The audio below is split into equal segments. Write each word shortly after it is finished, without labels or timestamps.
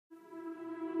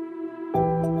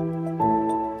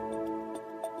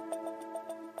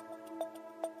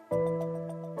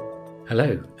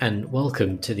Hello, and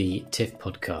welcome to the TIFH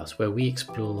podcast, where we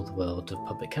explore the world of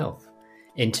public health,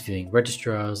 interviewing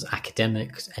registrars,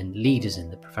 academics, and leaders in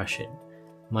the profession.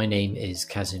 My name is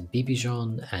Kazim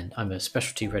Bibijan, and I'm a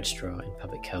specialty registrar in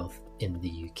public health in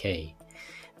the UK.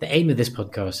 The aim of this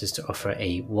podcast is to offer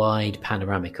a wide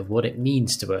panoramic of what it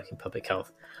means to work in public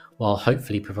health, while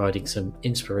hopefully providing some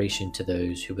inspiration to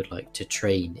those who would like to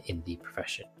train in the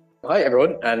profession. Hi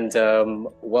everyone, and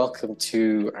welcome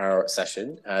to our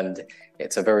session. And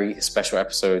it's a very special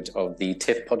episode of the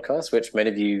TIFH podcast, which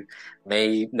many of you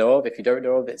may know of. If you don't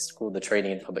know of, it's called the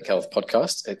Training in Public Health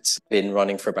podcast. It's been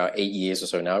running for about 8 years or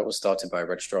so now. It was started by a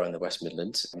registrar in the West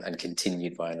Midlands and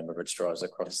continued by a number of registrars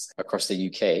across the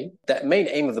UK. The main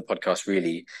aim of the podcast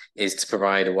really is to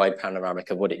provide a wide panoramic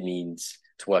of what it means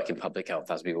to work in public health,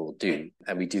 as we all do.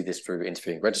 And we do this through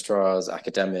interviewing registrars,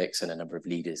 academics, and a number of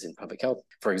leaders in public health.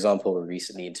 For example, we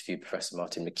recently interviewed Professor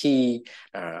Martin McKee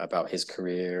about his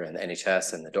career and the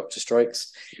NHS and the doctor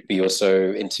strikes. We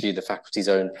also interviewed the faculty's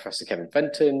own Professor Kevin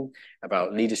Fenton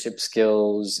about leadership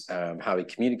skills, how he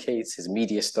communicates, his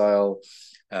media style,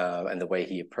 and the way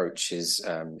he approaches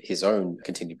his own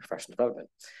continued professional development.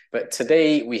 But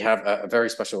today we have a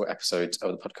very special episode of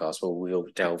the podcast where we'll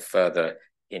delve further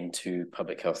into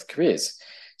public health careers.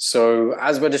 So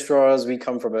as registrars, we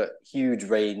come from a huge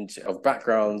range of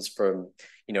backgrounds. From,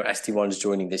 ST1s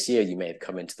joining this year, you may have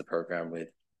come into the program with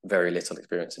very little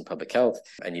experience in public health,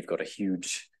 and you've got a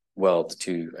huge world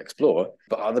to explore.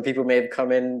 But other people may have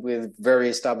come in with very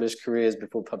established careers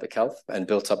before public health and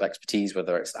built up expertise,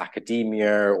 whether it's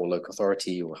academia or local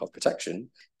authority or health protection.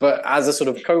 But as a sort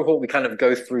of cohort, we kind of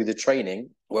go through the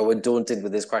training where we're daunted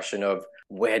with this question of,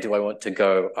 where do I want to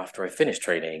go after I finish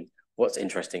training? What's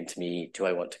interesting to me? Do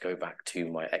I want to go back to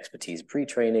my expertise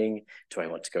pre-training? Do I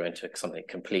want to go into something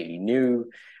completely new?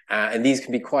 And these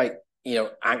can be quite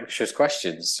anxious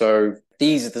questions. So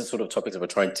these are the sort of topics that we're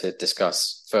trying to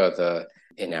discuss further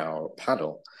in our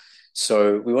panel.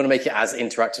 So we want to make it as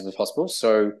interactive as possible.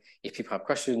 So if people have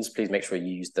questions, please make sure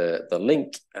you use the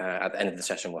link. At the end of the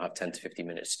session, we'll have 10 to 15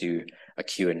 minutes to do a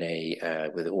Q&A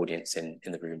with the audience in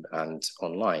the room and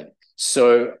online.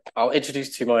 So I'll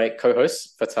introduce to my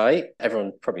co-host, Fatai.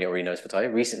 Everyone probably already knows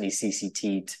Fatai, recently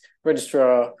CCT'd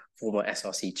registrar, former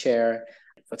SRC chair.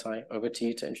 Fatai, over to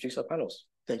you to introduce our panels.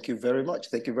 Thank you very much.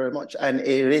 Thank you very much. And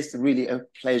it is really a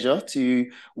pleasure to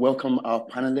welcome our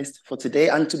panelists for today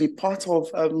and to be part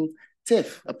of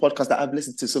TIFH, a podcast that I've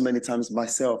listened to so many times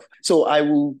myself. So I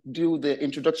will do the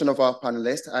introduction of our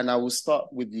panelists, and I will start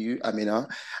with you, Amina.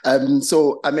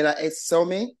 So Amina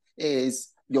Aitsi-Selmi,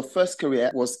 your first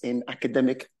career was in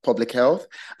academic public health,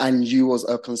 and you was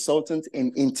a consultant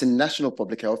in international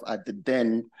public health at the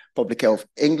then Public Health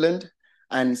England.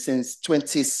 And since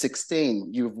 2016,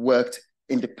 you've worked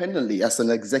independently as an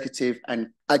executive and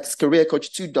as career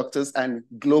coach to doctors and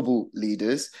global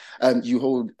leaders. You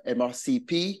hold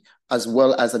MRCP as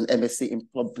well as an MSc in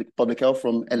public health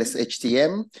from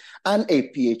LSHTM and a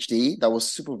PhD that was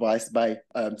supervised by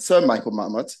Sir Michael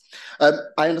Marmot.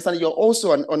 I understand you're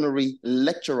also an honorary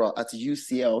lecturer at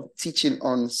UCL teaching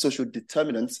on social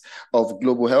determinants of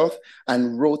global health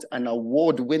and wrote an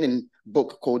award-winning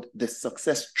book called The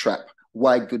Success Trap: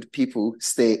 Why Good People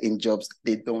Stay in Jobs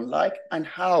They Don't Like and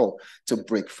How to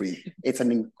Break Free. It's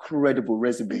an incredible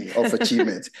resume of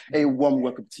achievement. A warm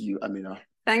welcome to you, Amina.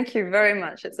 Thank you very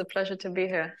much. It's a pleasure to be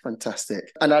here.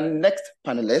 Fantastic. And our next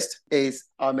panelist is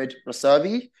Ahmed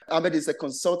Razavi. Ahmed is a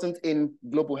consultant in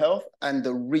global health and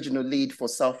the regional lead for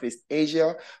Southeast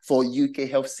Asia for UK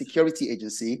Health Security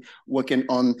Agency, working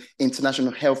on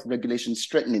international health regulation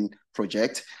strengthening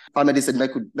project. Ahmed is a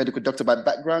medical doctor by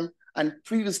background and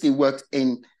previously worked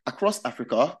across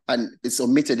Africa, and it's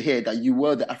omitted here that you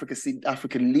were the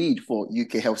African lead for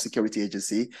UK Health Security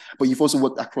Agency, but you've also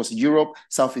worked across Europe,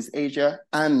 Southeast Asia,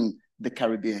 and the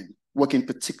Caribbean, working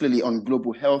particularly on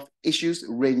global health issues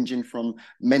ranging from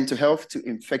mental health to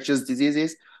infectious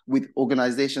diseases with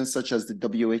organizations such as the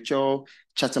WHO,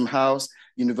 Chatham House,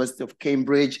 University of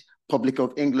Cambridge, Public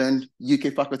Health England,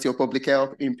 UK Faculty of Public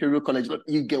Health, Imperial College London.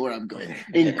 You get where I'm going.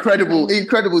 Incredible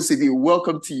CV.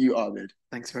 Welcome to you, Ahmed.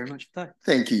 Thanks very much for that.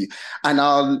 Thank you. And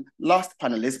our last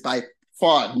panelist, by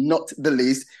far not the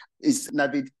least, is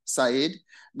Navid Saeed.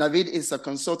 Navid is a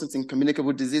consultant in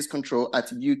communicable disease control at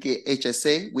UK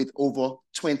HSA with over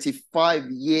 25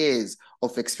 years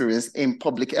of experience in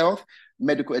public health,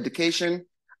 medical education,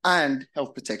 and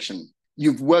health protection.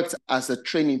 You've worked as a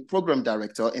training program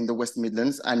director in the West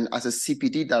Midlands and as a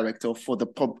CPD director for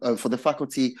the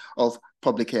Faculty of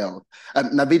Public Health.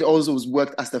 Navid also has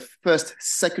worked as the first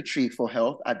Secretary for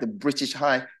Health at the British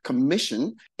High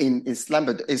Commission in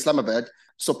Islamabad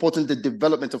supporting the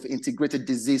development of integrated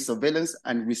disease surveillance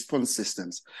and response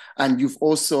systems. And you've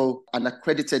also an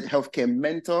accredited healthcare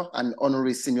mentor and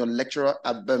honorary senior lecturer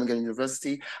at Birmingham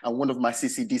University and one of my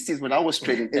CCDCs when I was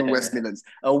training in West Midlands.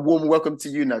 A warm welcome to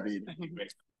you, Naveed.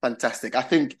 Fantastic. I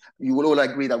think you will all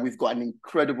agree that we've got an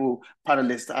incredible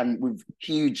panelist and with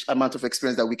huge amount of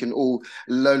experience that we can all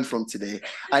learn from today.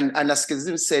 And as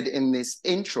Kazim said in this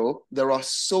intro, there are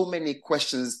so many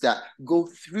questions that go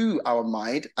through our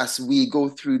mind as we go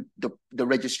through the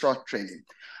registrar training.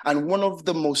 And one of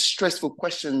the most stressful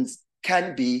questions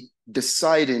can be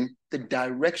deciding the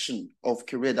direction of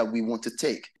career that we want to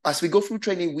take. As we go through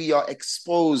training, we are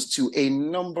exposed to a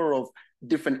number of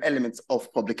different elements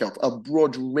of public health, a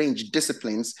broad range of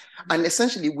disciplines. And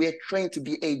essentially, we're trained to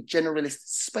be a generalist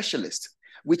specialist,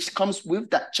 which comes with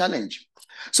that challenge.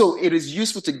 So it is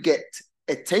useful to get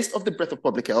a taste of the breadth of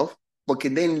public health, but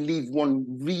can then leave one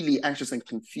really anxious and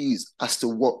confused as to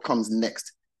what comes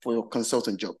next for your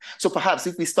consultant job. So perhaps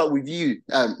if we start with you,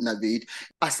 Naveed,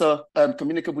 as a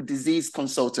communicable disease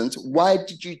consultant, why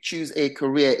did you choose a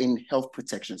career in health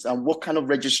protections? And what kind of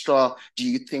registrar do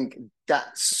you think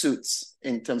that suits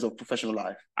in terms of professional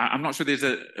life? I'm not sure there's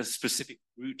a specific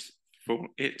route for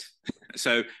it.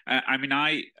 So,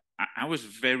 I was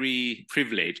very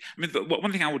privileged. I mean,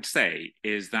 one thing I would say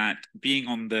is that being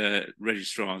on the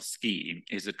registrar scheme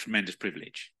is a tremendous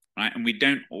privilege. Right? And we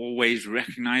don't always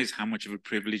recognize how much of a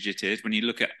privilege it is. When you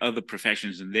look at other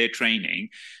professions and their training,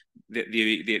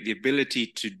 the ability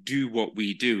to do what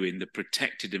we do in the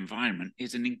protected environment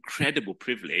is an incredible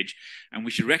privilege, and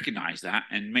we should recognize that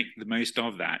and make the most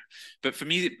of that. But for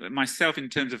me, myself, in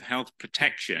terms of health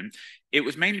protection, it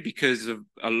was mainly because of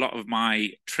a lot of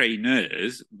my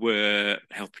trainers were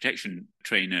health protection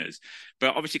trainers.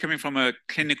 But obviously, coming from a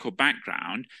clinical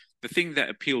background, the thing that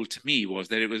appealed to me was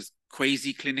that it was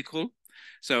quasi-clinical.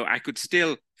 So I could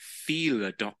still feel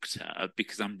a doctor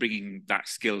because I'm bringing that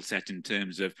skill set in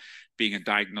terms of being a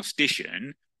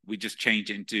diagnostician. We just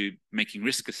change it into making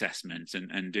risk assessments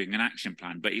and doing an action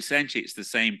plan. But essentially, it's the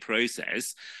same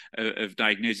process of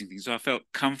diagnosing things. So I felt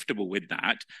comfortable with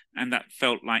that. And that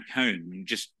felt like home,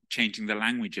 just changing the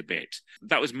language a bit.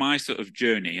 That was my sort of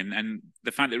journey. And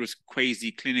the fact that it was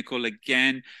quasi-clinical,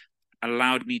 again,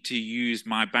 allowed me to use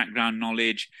my background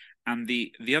knowledge. And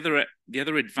the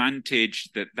other advantage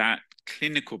that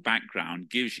clinical background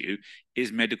gives you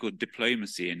is medical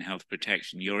diplomacy in health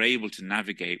protection. You're able to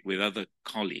navigate with other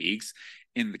colleagues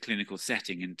in the clinical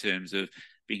setting in terms of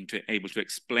being able to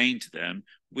explain to them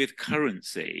with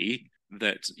currency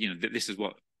that, that this is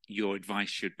what your advice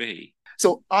should be.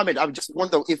 So, Ahmed, I just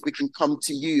wonder if we can come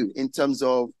to you in terms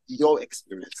of your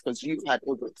experience, because you've had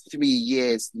over 3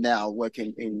 years now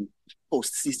working in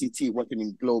post-CCT, working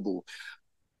in global.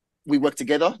 We worked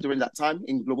together during that time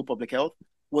in global public health.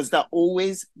 Was that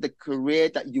always the career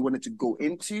that you wanted to go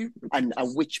into? And at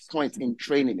which point in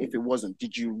training, if it wasn't,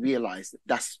 did you realize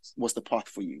that was the path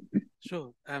for you?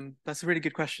 Sure. That's a really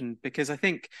good question, because I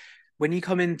think when you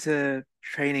come into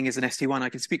training as an ST1, I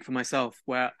can speak for myself,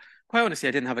 where quite honestly,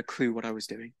 I didn't have a clue what I was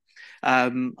doing.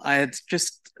 I had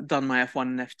just done my F1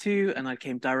 and F2, and I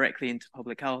came directly into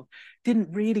public health.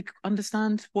 Didn't really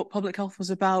understand what public health was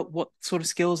about, what sort of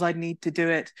skills I'd need to do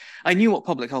it. I knew what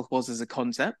public health was as a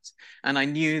concept, and I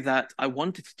knew that I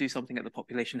wanted to do something at the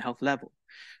population health level.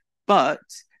 But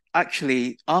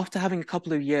actually, after having a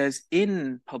couple of years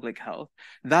in public health,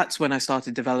 that's when I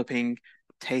started developing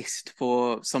taste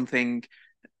for something,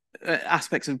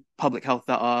 aspects of public health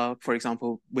that are, for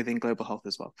example, within global health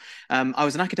as well. I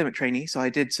was an academic trainee, so I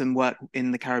did some work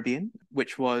in the Caribbean,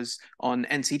 which was on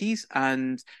NCDs,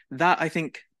 and that, I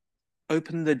think,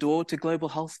 opened the door to global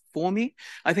health for me.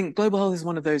 I think global health is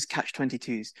one of those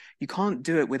catch-22s. You can't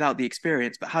do it without the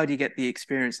experience, but how do you get the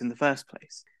experience in the first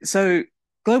place? So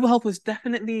global health was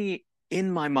definitely in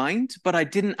my mind, but I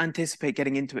didn't anticipate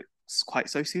getting into it quite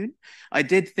so soon. I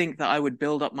did think that I would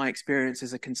build up my experience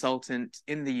as a consultant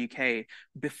in the UK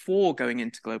before going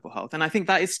into global health. And I think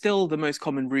that is still the most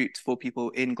common route for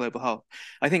people in global health.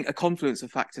 I think a confluence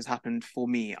of factors happened for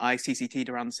me. I CCT'd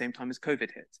around the same time as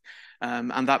COVID hit.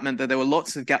 And that meant that there were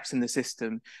lots of gaps in the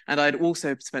system. And I'd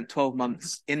also spent 12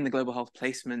 months in the global health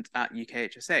placement at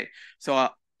UKHSA. So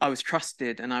I was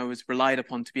trusted and I was relied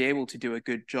upon to be able to do a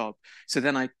good job. So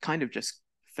then I kind of just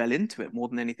fell into it more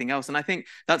than anything else. And I think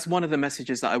that's one of the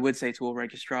messages that I would say to all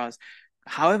registrars.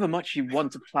 however much you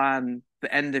want to plan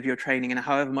the end of your training and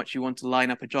however much you want to line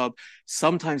up a job,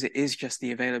 sometimes it is just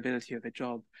the availability of a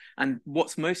job. And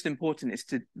what's most important is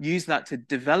to use that to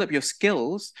develop your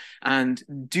skills and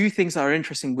do things that are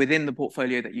interesting within the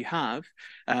portfolio that you have,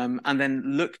 and then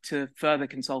look to further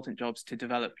consultant jobs to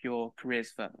develop your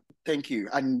careers further. Thank you.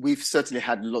 And we've certainly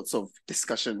had lots of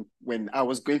discussion when I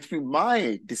was going through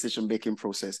my decision-making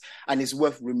process. And it's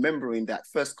worth remembering that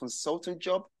first consultant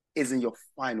job isn't your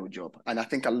final job. And I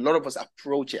think a lot of us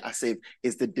approach it as if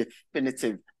it's the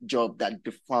definitive job that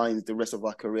defines the rest of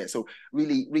our career. So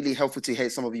really, really helpful to hear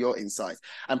some of your insights.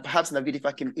 And perhaps, Navid,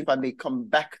 if I may come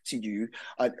back to you,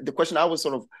 the question I was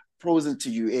sort of posing to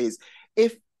you is,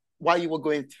 if while you were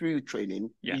going through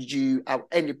training, did you at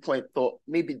any point thought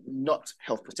maybe not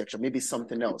health protection, maybe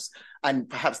something else? And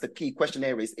perhaps the key question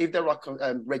here is, if there are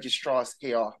registrars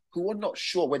here who are not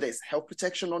sure whether it's health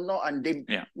protection or not, and they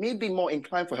may be more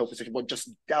inclined for health protection, but just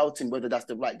doubting whether that's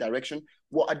the right direction,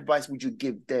 what advice would you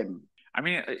give them? I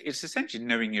mean, it's essentially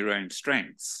knowing your own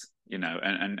strengths,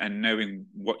 and knowing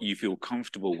what you feel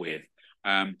comfortable with.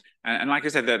 And like I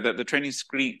said, the training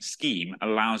scheme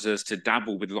allows us to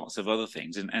dabble with lots of other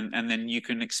things, and then you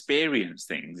can experience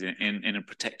things in a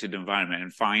protected environment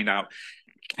and find out,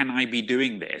 can I be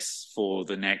doing this for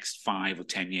the next 5 or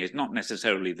 10 years? Not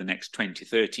necessarily the next 20,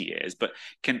 30 years, but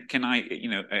can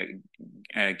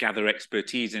I, gather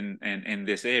expertise in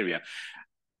this area?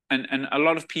 And a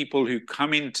lot of people who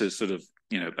come into sort of,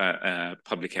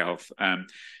 public health,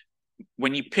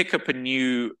 when you pick up a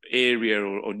new area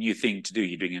or new thing to do,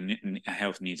 you're doing a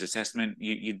health needs assessment,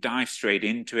 you dive straight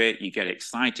into it, you get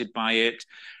excited by it,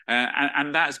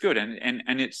 and that's good.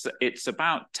 And it's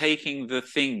about taking the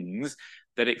things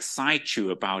that excite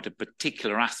you about a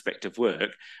particular aspect of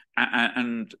work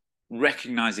and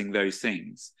recognizing those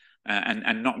things,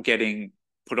 and not getting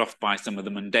put off by some of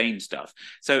the mundane stuff.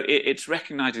 So it's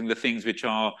recognizing the things which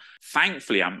are,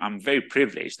 thankfully, I'm very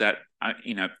privileged that,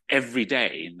 every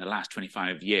day in the last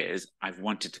 25 years, I've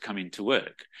wanted to come into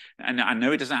work. And I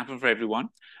know it doesn't happen for everyone,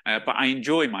 but I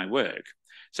enjoy my work.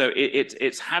 So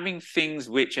it's having things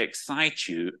which excite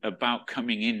you about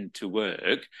coming into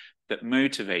work that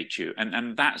motivate you.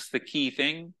 And that's the key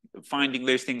thing, finding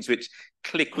those things which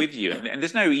click with you. And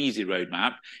there's no easy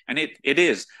roadmap. And it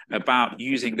is about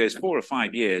using those 4 or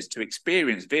 5 years to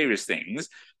experience various things.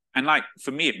 And like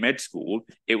for me at med school,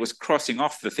 it was crossing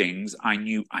off the things I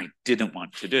knew I didn't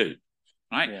want to do.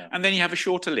 Right. Yeah. And then you have a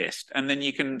shorter list, and then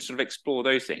you can sort of explore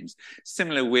those things.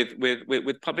 Similar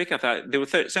with public health, there were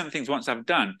certain things once I've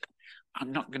done,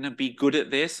 I'm not going to be good at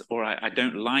this, or I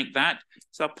don't like that.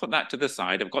 So I'll put that to the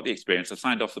side. I've got the experience. I've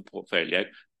signed off the portfolio,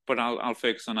 but I'll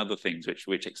focus on other things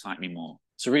which excite me more.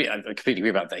 So really, I completely agree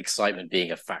about the excitement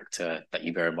being a factor that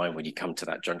you bear in mind when you come to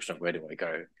that junction of where do I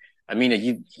go. Amina,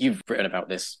 you've written about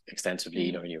this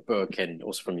extensively, in your book, and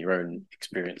also from your own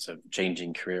experience of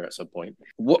changing career at some point.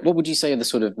 What would you say are the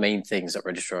sort of main things that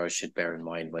registrars should bear in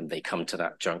mind when they come to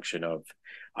that junction of,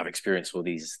 I've experienced all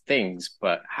these things,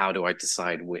 but how do I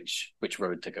decide which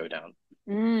road to go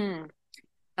down?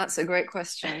 That's a great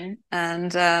question.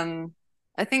 And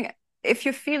I think if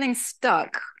you're feeling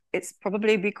stuck, it's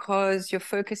probably because you're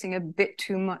focusing a bit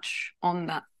too much on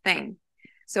that thing.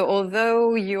 So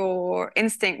although your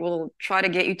instinct will try to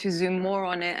get you to zoom more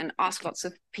on it and ask lots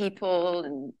of people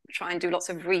and try and do lots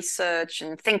of research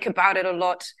and think about it a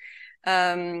lot,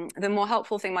 the more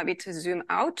helpful thing might be to zoom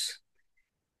out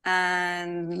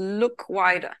and look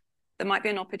wider. There might be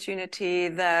an opportunity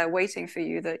there waiting for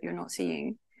you that you're not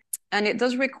seeing. And it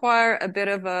does require a bit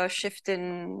of a shift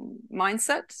in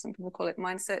mindset. Some people call it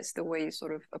mindset. It's the way you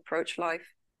sort of approach life,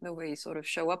 the way you sort of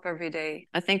show up every day.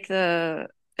 I think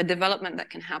a development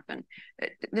that can happen.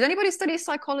 Did anybody study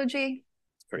psychology?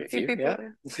 Very few people.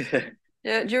 Yeah.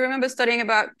 Yeah. Do you remember studying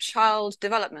about child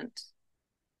development?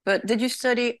 But did you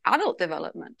study adult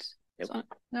development? Yep. So,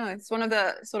 no, it's one of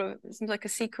the sort of, it seems like a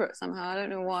secret somehow. I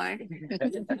don't know why.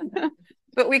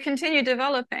 But we continue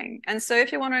developing. And so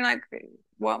if you're wondering, like,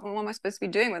 what am I supposed to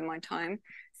be doing with my time?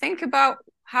 Think about,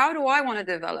 how do I want to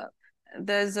develop?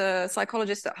 There's a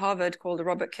psychologist at Harvard called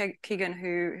Robert Kegan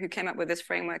who came up with this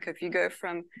framework. If you go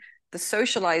from the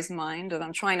socialized mind of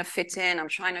I'm trying to fit in, I'm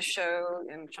trying to show,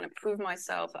 I'm trying to prove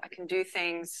myself that I can do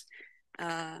things,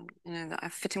 that I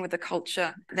fit in with the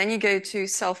culture. Then you go to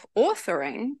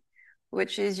self-authoring,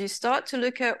 which is you start to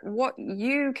look at what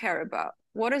you care about.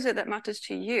 What is it that matters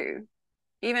to you?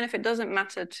 Even if it doesn't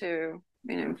matter to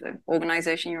the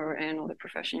organization you're in or the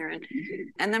profession you're in.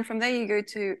 And then from there you go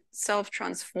to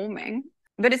self-transforming.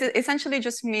 But it essentially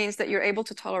just means that you're able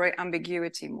to tolerate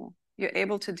ambiguity more. You're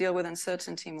able to deal with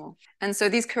uncertainty more. And so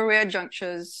these career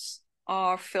junctures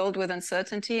are filled with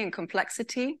uncertainty and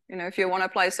complexity. You know, if you want to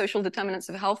apply a social determinants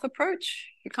of health approach,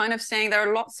 you're kind of saying there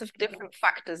are lots of different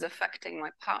factors affecting my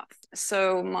path.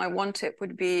 So my one tip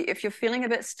would be, if you're feeling a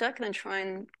bit stuck, then try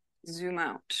and zoom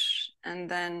out and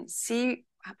then see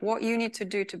what you need to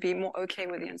do to be more okay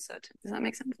with the uncertainty. Does that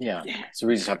make sense? Yeah. So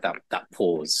we just have that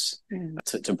pause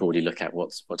to broadly look at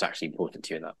what's actually important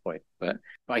to you at that point. But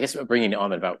I guess bringing it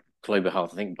on about global health,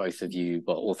 I think both of you,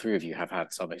 well, all three of you have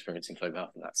had some experience in global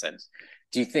health in that sense.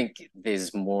 Do you think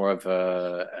there's more of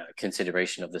a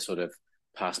consideration of the sort of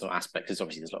personal aspect? Because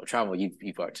obviously there's a lot of travel.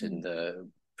 You've worked in the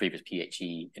previous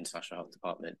PHE International Health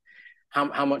Department.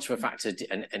 How much of a factor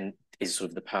and is sort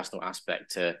of the personal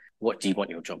aspect to what do you want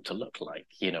your job to look like?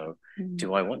 You know,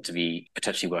 do I want to be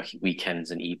potentially working weekends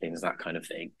and evenings, that kind of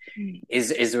thing?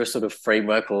 Is there a sort of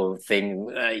framework or thing,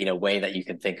 way that you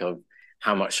can think of?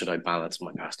 How much should I balance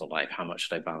my personal life? How much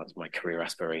should I balance my career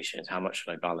aspirations? How much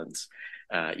should I balance,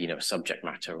 subject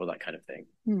matter, all that kind of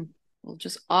thing? Well,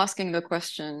 just asking the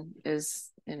question is,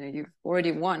 you've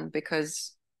already won,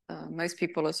 because most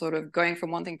people are sort of going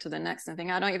from one thing to the next and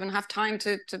thinking, I don't even have time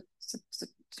to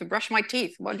brush my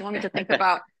teeth. What do you want me to think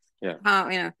about?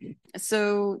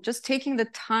 So just taking the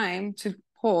time to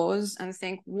pause and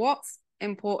think, what's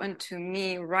important to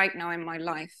me right now in my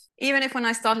life? Even if when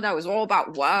I started out it was all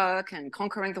about work and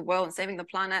conquering the world and saving the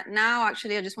planet, now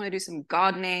actually I just want to do some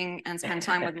gardening and spend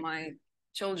time with my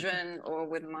children or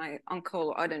with my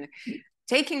uncle. I don't know.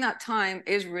 Taking that time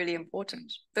is really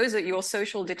important. Those are your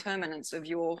social determinants of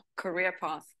your career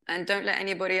path, and don't let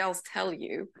anybody else tell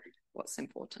you what's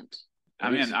important.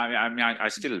 I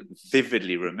still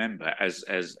vividly remember as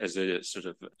a sort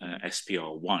of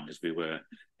SPR1, as we were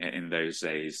in those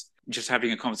days, just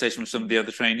having a conversation with some of the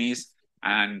other trainees,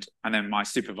 and then my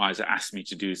supervisor asked me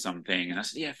to do something, and I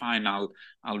said, yeah, fine, I'll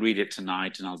read it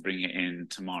tonight and I'll bring it in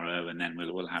tomorrow, and then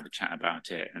we'll have a chat about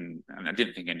it. And I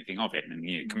didn't think anything of it.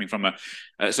 And coming from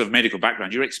a sort of medical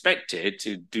background, you're expected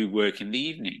to do work in the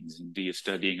evenings and do your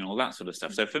studying and all that sort of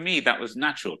stuff. So for me, that was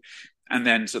natural. And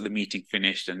then sort of the meeting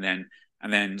finished, and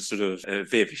then sort of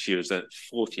Viv, she was a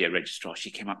fourth year registrar,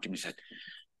 she came up to me and said,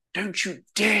 don't you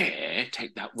dare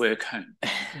take that work home.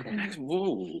 And I said,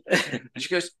 whoa. And she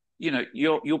goes,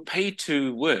 you're paid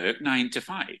to work 9 to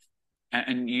 5,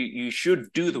 and you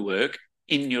should do the work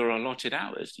in your allotted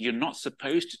hours. You're not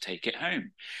supposed to take it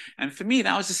home. And for me,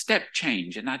 that was a step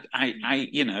change. And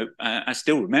I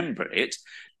still remember it.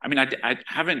 I mean, I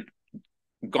haven't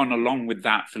gone along with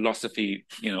that philosophy,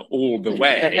 all the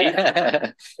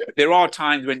way. There are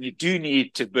times when you do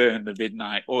need to burn the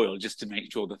midnight oil just to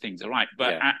make sure the things are right.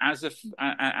 But as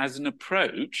an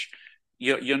approach,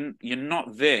 you're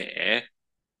not there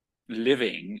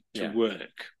living to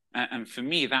work. And for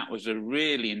me, that was a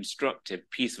really instructive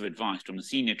piece of advice from a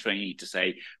senior trainee to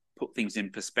say, put things in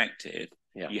perspective.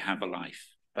 You have a life.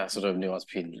 That sort of nuance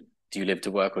between, do you live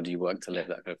to work or do you work to live,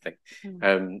 that kind of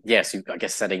thing. So I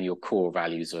guess setting your core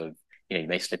values of, you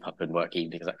may slip up and work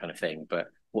evenings, that kind of thing, but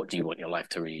what do you want your life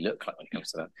to really look like when it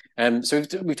comes to that? So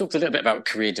we've talked a little bit about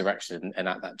career direction and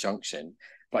at that junction,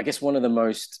 but I guess one of the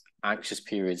most anxious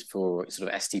periods for sort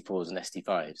of ST4s and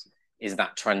ST5s is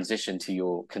that transition to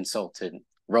your consultant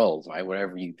role, right?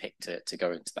 Wherever you pick to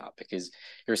go into that, because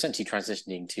you're essentially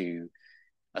transitioning to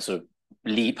a sort of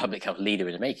public health leader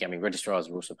in the making. I mean, registrars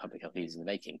are also public health leaders in the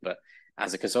making, but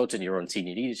as a consultant, you're on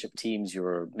senior leadership teams,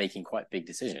 you're making quite big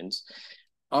decisions.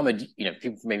 Ahmed,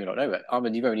 people maybe not know, but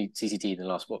Ahmed, you've only CCT'd in the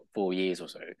last, 4 years or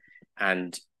so,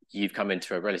 and you've come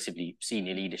into a relatively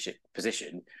senior leadership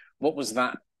position. What was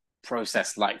that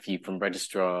process like for you from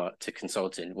registrar to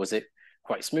consultant? Was it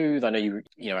quite smooth? I know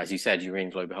you as you said, you were in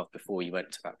global health before you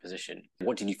went to that position.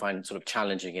 What did you find sort of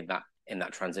challenging in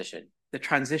that transition? The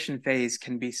transition phase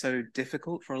can be so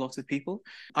difficult for a lot of people.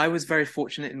 I was very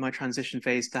fortunate in my transition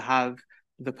phase to have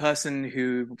the person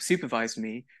who supervised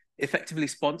me effectively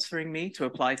sponsoring me to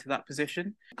apply to that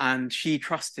position. And she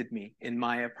trusted me in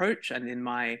my approach and in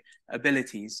my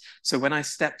abilities. So when I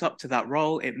stepped up to that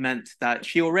role, it meant that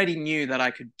she already knew that I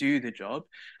could do the job.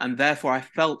 And therefore I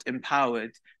felt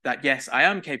empowered that, yes, I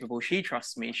am capable. She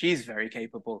trusts me. She's very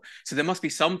capable. So there must be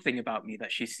something about me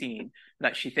that she's seen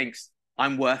that she thinks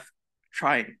I'm worth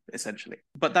trying, essentially.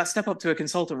 But that step up to a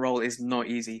consultant role is not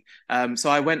easy. So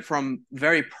I went from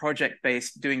very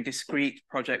project-based, doing discrete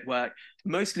project work,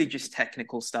 mostly just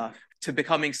technical stuff, to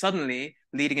becoming suddenly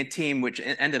leading a team which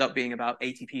ended up being about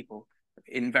 80 people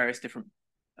in various different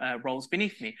roles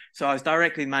beneath me. So I was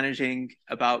directly managing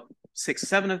about 6 or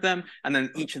 7 of them, and then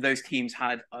each of those teams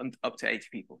had up to 80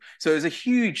 people. So it was a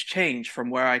huge change from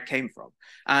where I came from.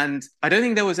 And I don't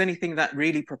think there was anything that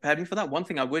really prepared me for that. One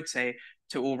thing I would say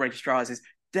to all registrars is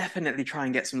definitely try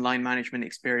and get some line management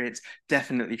experience,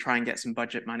 definitely try and get some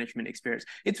budget management experience.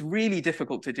 It's really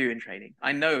difficult to do in training.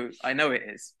 I know it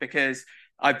is, because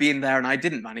I've been there and I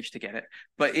didn't manage to get it,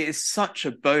 but it is such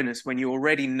a bonus when you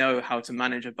already know how to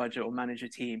manage a budget or manage a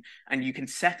team, and you can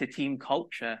set a team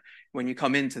culture when you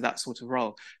come into that sort of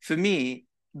role. For me,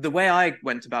 the way I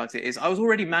went about it is I was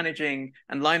already managing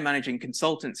and line managing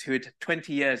consultants who had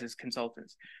 20 years as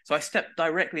consultants. So I stepped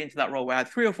directly into that role where I had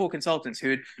 3 or 4 consultants who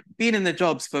had been in the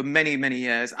jobs for many, many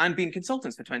years and been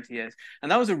consultants for 20 years.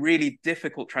 And that was a really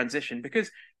difficult transition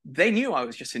because they knew I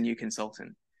was just a new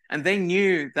consultant, and they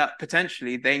knew that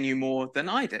potentially they knew more than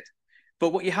I did. But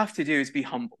what you have to do is be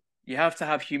humble. You have to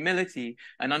have humility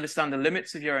and understand the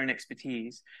limits of your own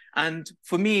expertise. And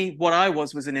for me, what I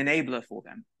was an enabler for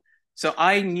them. So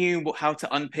I knew how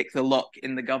to unpick the lock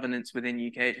in the governance within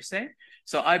UKHSA.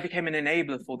 So I became an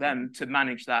enabler for them to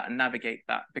manage that and navigate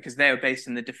that, because they are based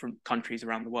in the different countries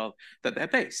around the world that they're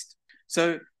based.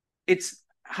 So it's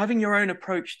having your own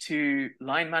approach to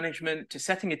line management, to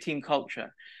setting a team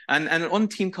culture. And on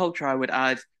team culture, I would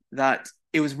add that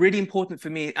it was really important for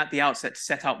me at the outset to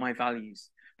set out my values,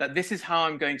 that this is how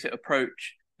I'm going to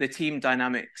approach the team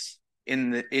dynamics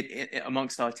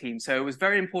amongst our team. So it was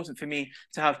very important for me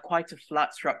to have quite a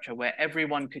flat structure where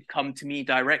everyone could come to me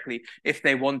directly if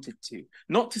they wanted to,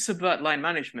 not to subvert line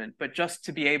management, but just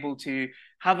to be able to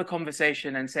have a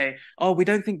conversation and say, oh, we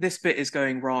don't think this bit is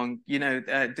going wrong,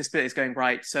 this bit is going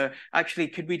right, so actually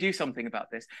could we do something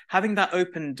about this? Having that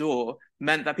open door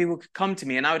meant that people could come to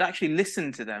me and I would actually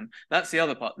listen to them. That's the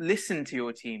other part. Listen to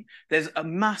your team. There's a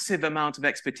massive amount of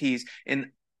expertise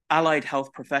in allied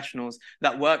health professionals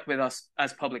that work with us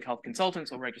as public health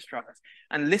consultants or registrars,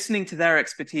 and listening to their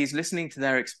expertise, listening to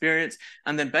their experience,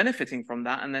 and then benefiting from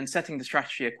that, and then setting the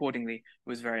strategy accordingly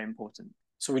was very important.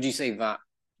 So would you say that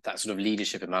sort of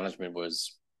leadership and management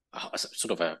was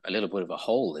sort of a little bit of a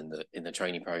hole in the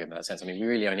training program in that sense? I mean, we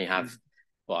really only have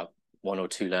 1 or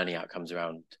 2 learning outcomes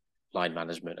around line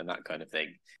management and that kind of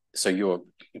thing. So your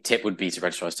tip would be to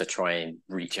registrars to try and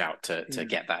reach out to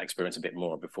get that experience a bit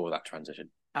more before that transition.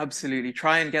 Absolutely.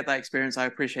 Try and get that experience. I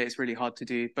appreciate it's really hard to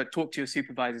do, but talk to your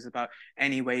supervisors about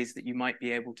any ways that you might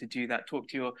be able to do that. Talk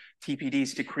to your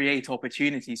TPDs to create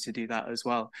opportunities to do that as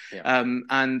well. Yeah.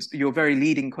 And your very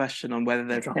leading question on whether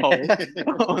there's a hole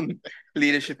on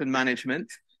leadership and management.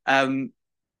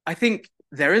 I think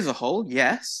there is a hole,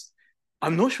 yes.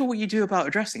 I'm not sure what you do about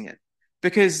addressing it,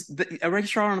 because a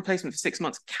registrar on a placement for 6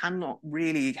 months cannot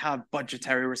really have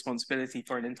budgetary responsibility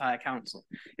for an entire council.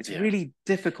 It's really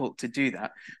difficult to do that.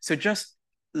 So just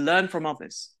learn from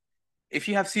others. If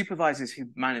you have supervisors who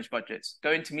manage budgets,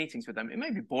 go into meetings with them. It may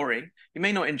be boring. You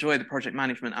may not enjoy the project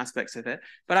management aspects of it,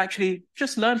 but actually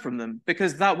just learn from them,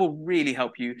 because that will really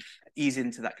help you ease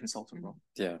into that consultant role.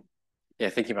 Yeah. Yeah,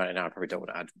 thinking about it now, I probably don't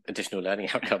want to add additional learning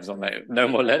outcomes on that. No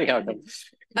more learning outcomes.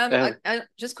 I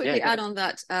just quickly add on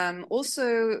that.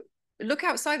 Also, look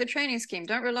outside the training scheme.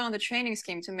 Don't rely on the training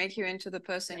scheme to make you into the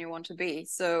person you want to be.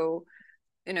 So,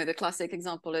 the classic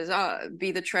example is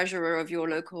be the treasurer of your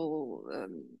local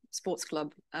sports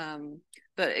club.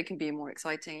 But it can be more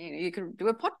exciting. You can do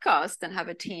a podcast and have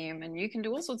a team, and you can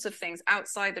do all sorts of things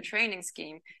outside the training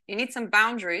scheme. You need some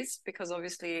boundaries, because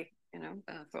obviously,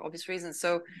 for obvious reasons.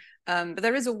 So, but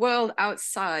there is a world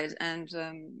outside, and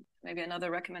maybe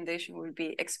another recommendation would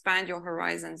be expand your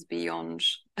horizons beyond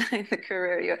the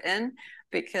career you're in,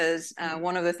 because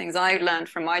one of the things I learned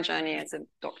from my journey as a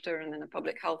doctor and then a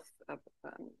public health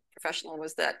professional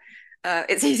was that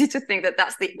it's easy to think that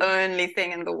that's the only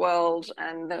thing in the world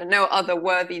and there are no other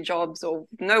worthy jobs or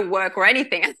no work or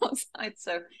anything outside.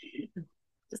 So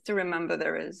just to remember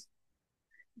there is.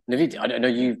 Naveed, I know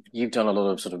you've done a lot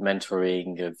of sort of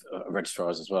mentoring of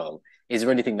registrars as well. Is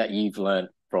there anything that you've learned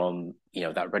from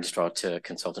that registrar to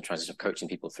consultant transition, of coaching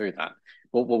people through that?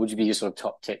 What would you be your sort of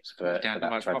top tips for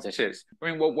that transition?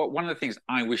 I mean, one of the things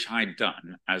I wish I'd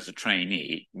done as a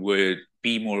trainee would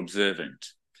be more observant.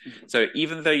 Mm-hmm. So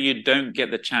even though you don't get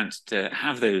the chance to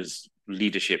have those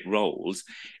leadership roles,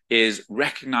 is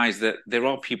recognize that there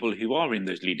are people who are in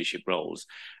those leadership roles,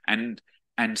 and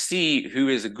see who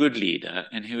is a good leader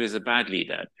and who is a bad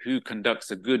leader, who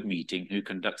conducts a good meeting, who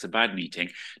conducts a bad meeting.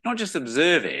 Not just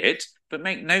observe it, but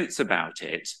make notes about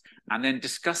it and then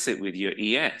discuss it with your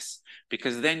ES,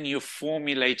 because then you're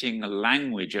formulating a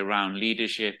language around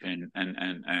leadership and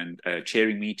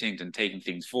chairing meetings and taking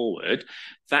things forward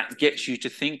that gets you to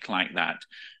think like that.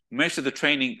 Most of the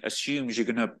training assumes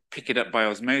you're going to pick it up by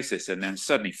osmosis, and then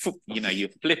suddenly, you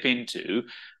flip into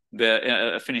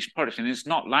the finished product, and it's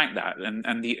not like that.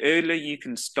 And the earlier you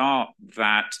can start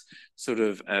that sort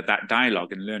of that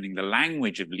dialogue and learning the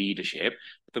language of leadership,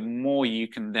 the more you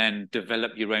can then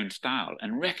develop your own style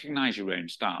and recognize your own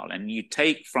style. And you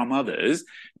take from others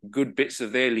good bits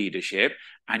of their leadership,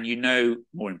 and you know,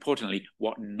 more importantly,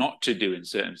 what not to do in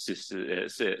certain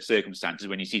circumstances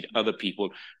when you see other people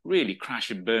really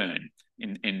crash and burn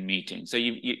in meetings. So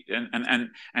and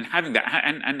having that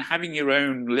and having your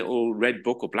own little red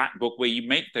book or black book where you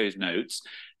make those notes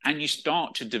and you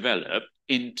start to develop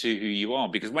into who you are.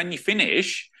 Because when you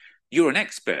finish, you're an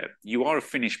expert. You are a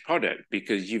finished product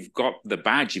because you've got the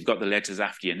badge, you've got the letters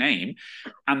after your name,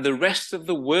 and the rest of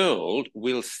the world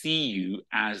will see you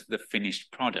as the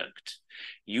finished product.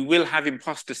 You will have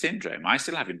imposter syndrome. I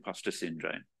still have imposter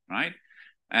syndrome, right?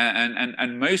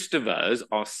 And most of us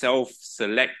are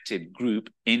self-selected group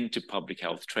into public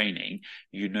health training.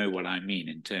 You know what I mean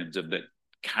in terms of the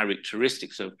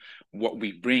characteristics of what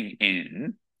we bring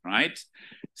in, right?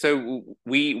 So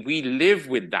we live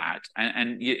with that,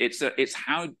 and it's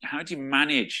how do you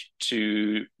manage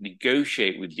to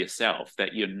negotiate with yourself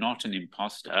that you're not an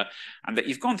imposter and that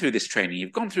you've gone through this training,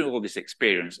 you've gone through all this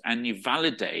experience, and you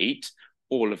validate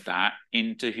all of that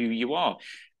into who you are.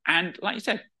 And like you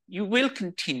said, you will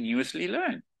continuously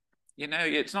learn. You know,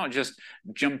 it's not just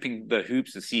jumping the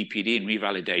hoops of CPD and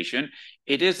revalidation.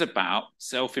 It is about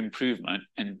self-improvement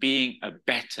and being a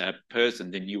better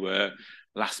person than you were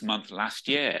last month, last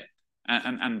year.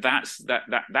 And that's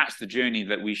the journey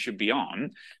that we should be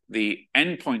on. The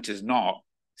end point is not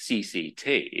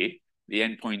CCT. The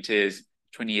end point is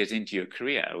 20 years into your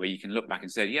career where you can look back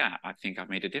and say, yeah, I think I've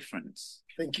made a difference.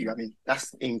 Thank you. I mean,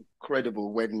 that's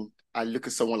incredible when I look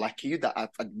at someone like you that I've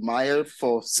admired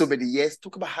for so many years.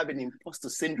 Talk about having imposter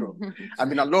syndrome. I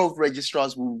mean, a lot of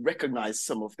registrars will recognize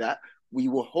some of that. We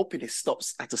were hoping it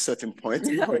stops at a certain point.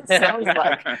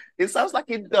 It sounds like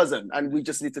it doesn't. And we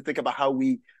just need to think about how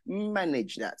we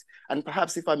manage that. And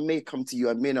perhaps if I may come to you,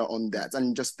 Amina, on that,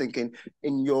 and just thinking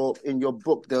in your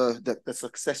book, the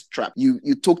Success Trap,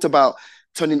 you talked about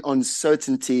turning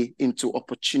uncertainty into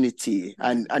opportunity.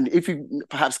 And if you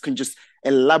perhaps can just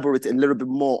elaborate a little bit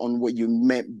more on what you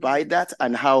meant by that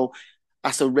and how,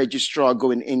 as a registrar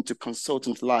going into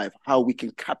consultant life, how we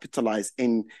can capitalize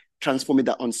in transforming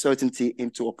that uncertainty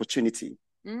into opportunity.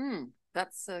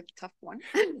 That's a tough one.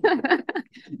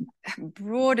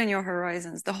 Broaden your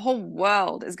horizons. The whole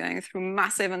world is going through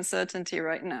massive uncertainty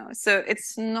right now. So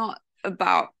it's not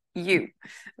about you,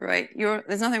 right?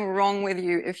 There's nothing wrong with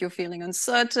you if you're feeling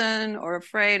uncertain or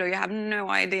afraid or you have no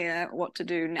idea what to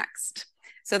do next.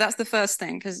 So that's the first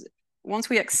thing, because once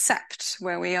we accept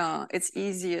where we are, it's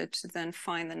easier to then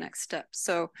find the next step.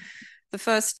 So the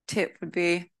first tip would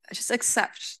be just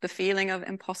accept the feeling of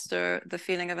imposter, the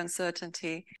feeling of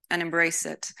uncertainty, and embrace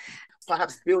it.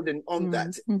 Perhaps building on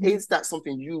that, is that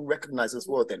something you recognize as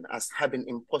well then as having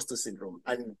imposter syndrome?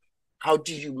 And how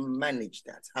do you manage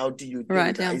that? How do you do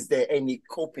that? Yeah. Is there any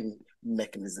coping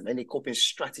mechanism, any coping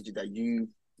strategy that you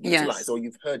utilize or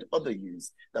you've heard others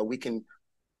use that we can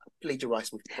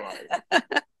plagiarize with pride?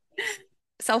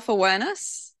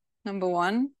 Self-awareness, number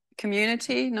one.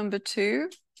 Community, number two.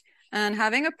 And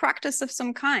having a practice of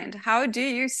some kind. How do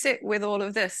you sit with all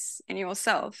of this in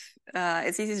yourself?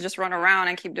 It's easy to just run around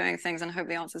and keep doing things and hope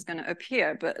the answer is going to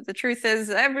appear. But the truth is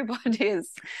everybody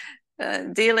is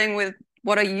dealing with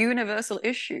what are universal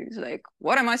issues. Like,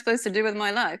 what am I supposed to do with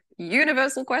my life?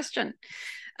 Universal question.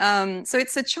 So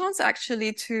it's a chance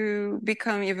actually to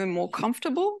become even more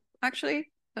comfortable actually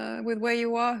with where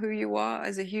you are, who you are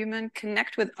as a human,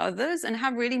 connect with others and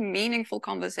have really meaningful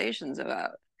conversations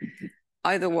about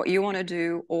either what you want to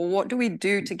do or what do we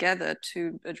do together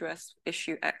to address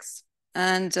issue X.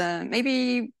 And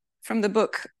maybe from the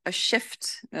book, a shift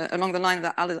along the line of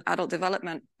that adult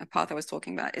development path I was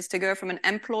talking about is to go from an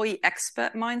employee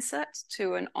expert mindset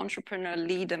to an entrepreneur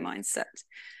leader mindset.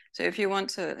 So if you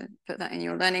want to put that in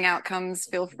your learning outcomes,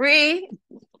 feel free.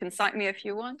 You can cite me if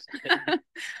you want.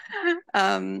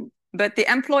 But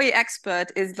the employee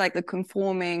expert is like the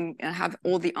conforming and have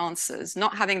all the answers.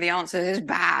 Not having the answers is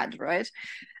bad, right?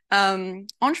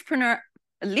 Entrepreneur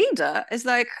leader is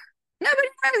like, nobody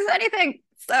knows anything.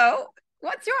 So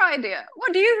what's your idea?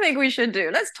 What do you think we should do?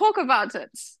 Let's talk about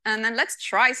it. And then let's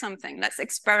try something. Let's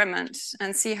experiment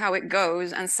and see how it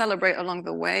goes and celebrate along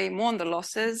the way, mourn the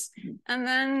losses. And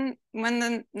then when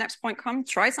the next point comes,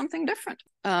 try something different.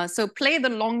 So play the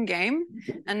long game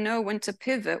and know when to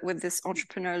pivot with this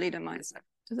entrepreneur leader mindset.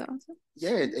 Does that answer?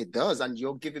 Yeah, it does. And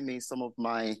you're giving me some of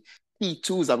my key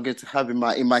tools I'm going to have in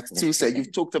my tool set.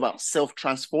 You've talked about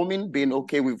self-transforming, being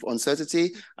okay with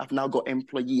uncertainty. I've now got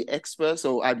employee expert,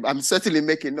 so I'm certainly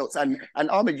making notes. And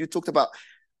Ahmed, you talked about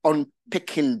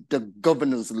unpicking the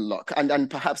governance lock. And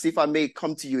perhaps if I may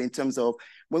come to you in terms of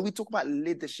when we talk about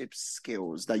leadership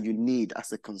skills that you need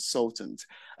as a consultant,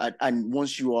 and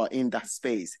once you are in that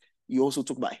space, you also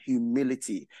talk about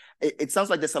humility. It sounds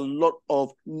like there's a lot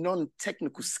of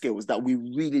non-technical skills that we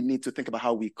really need to think about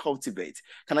how we cultivate.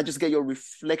 Can I just get your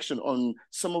reflection on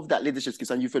some of that leadership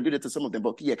skills? And you've alluded to some of them,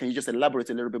 but yeah, can you just elaborate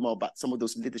a little bit more about some of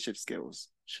those leadership skills?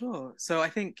 Sure. So I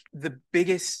think the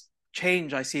biggest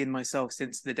change I see in myself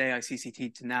since the day I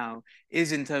CCT'd to now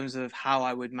is in terms of how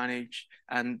I would manage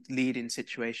and lead in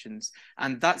situations.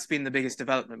 And that's been the biggest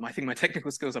development. I think my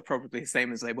technical skills are probably the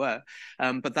same as they were,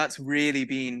 but that's really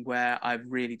been where I've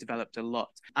really developed a lot.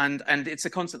 And it's a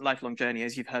constant lifelong journey,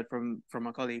 as you've heard from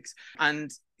our colleagues.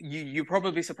 And you're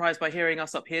probably surprised by hearing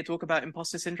us up here talk about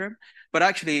imposter syndrome. But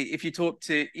actually, if you talk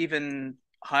to even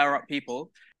higher up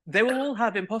people, they will all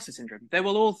have imposter syndrome. They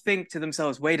will all think to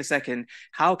themselves, wait a second,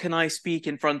 how can I speak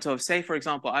in front of, say, for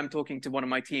example, I'm talking to one of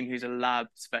my team who's a lab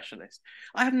specialist.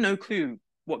 I have no clue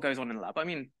what goes on in the lab. I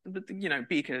mean,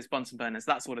 beakers, Bunsen burners,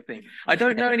 that sort of thing. I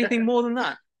don't know anything more than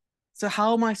that. So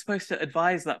how am I supposed to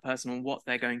advise that person on what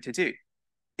they're going to do?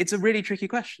 It's a really tricky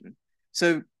question.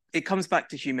 So it comes back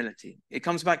to humility. It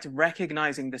comes back to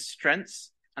recognizing the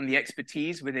strengths and the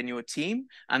expertise within your team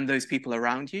and those people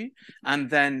around you, and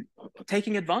then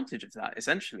taking advantage of that,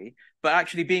 essentially, but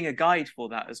actually being a guide for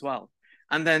that as well.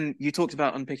 And then you talked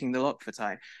about unpicking the lock,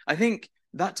 Fatai. I think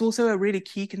that's also a really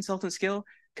key consultant skill.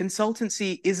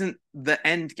 Consultancy isn't the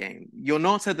end game. You're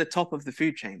not at the top of the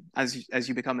food chain as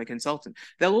you become a consultant.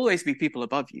 There'll always be people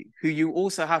above you who you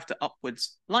also have to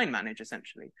upwards line manage,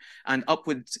 essentially, and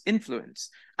upwards influence.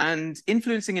 And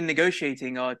influencing and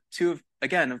negotiating are two of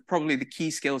probably the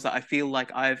key skills that I feel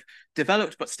like I've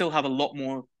developed, but still have a lot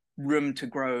more room to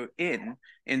grow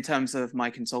in terms of my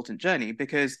consultant journey.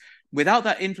 Because without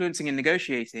that influencing and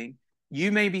negotiating,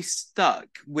 you may be stuck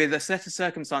with a set of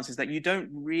circumstances that you don't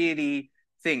really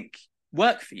think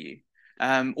work for you,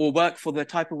 or work for the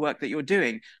type of work that you're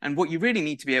doing. And what you really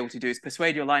need to be able to do is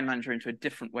persuade your line manager into a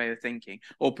different way of thinking,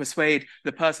 or persuade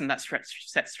the person that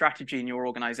sets strategy in your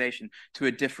organization to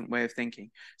a different way of thinking.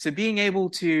 So being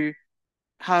able to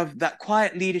have that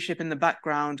quiet leadership in the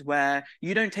background where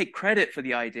you don't take credit for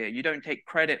the idea, you don't take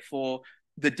credit for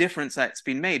the difference that's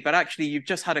been made, but actually you've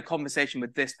just had a conversation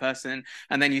with this person,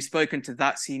 and then you've spoken to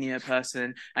that senior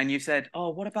person, and you said, oh,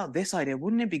 what about this idea?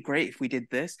 Wouldn't it be great if we did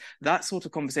this? That sort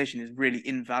of conversation is really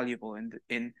invaluable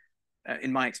in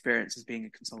my experience as being a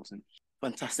consultant.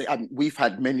 Fantastic. And we've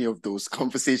had many of those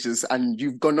conversations, and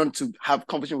you've gone on to have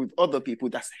conversation with other people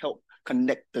that's helped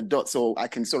connect the dots, so I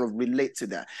can sort of relate to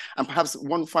that. And perhaps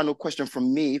one final question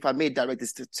from me, if I may direct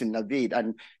this to Naveed,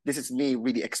 and this is me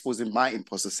really exposing my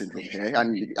imposter syndrome here,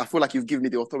 and I feel like you've given me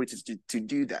the authority to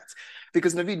do that.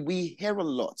 Because Naveed, we hear a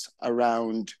lot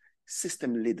around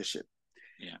system leadership.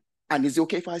 Yeah. And is it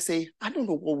okay if I say, I don't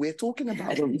know what we're talking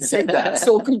about when we say that?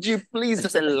 So could you please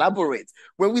just elaborate?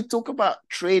 When we talk about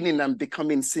training and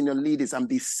becoming senior leaders and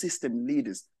be system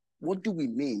leaders, what do we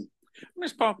mean?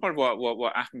 It's part of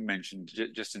what Ahmed mentioned,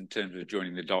 just in terms of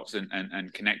joining the dots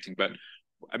and connecting. But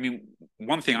I mean,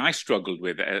 one thing I struggled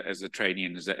with as a trainee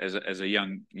and as a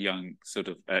young sort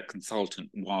of consultant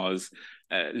was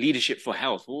leadership for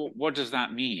health. Well, what does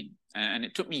that mean? And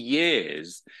it took me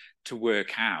years to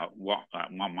work out what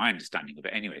my understanding of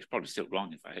it. Anyway, it's probably still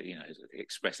wrong if I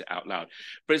express it out loud.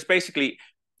 But it's basically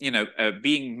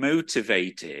being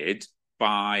motivated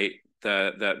by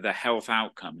the health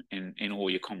outcome in all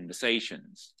your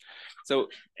conversations. So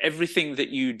everything that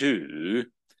you do,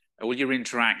 all your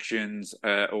interactions,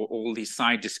 all these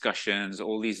side discussions,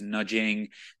 all these nudging,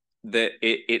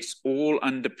 it's all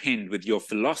underpinned with your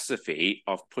philosophy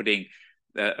of putting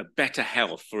a better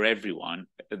health for everyone,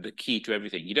 the key to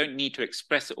everything. You don't need to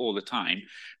express it all the time,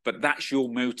 but that's your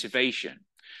motivation.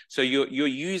 So you're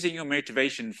using your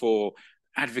motivation for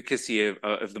advocacy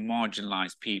of the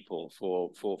marginalized people, for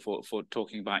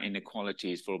talking about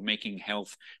inequalities, for making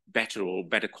health better or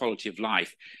better quality of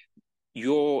life.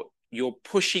 You're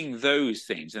pushing those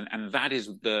things, and that is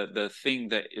the thing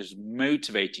that is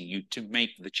motivating you to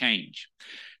make the change.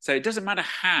 So it doesn't matter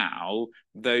how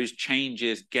those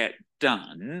changes get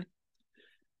done,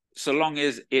 so long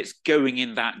as it's going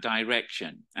in that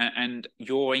direction. And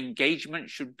your engagement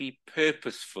should be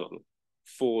purposeful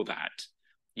for that.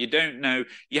 You don't know,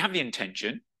 you have the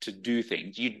intention to do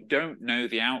things, you don't know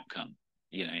the outcome,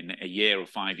 in a year or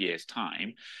 5 years'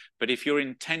 time. But if your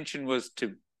intention was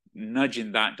to nudge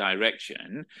in that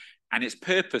direction and it's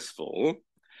purposeful,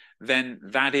 then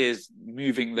that is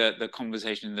moving the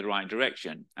conversation in the right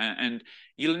direction. And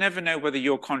you'll never know whether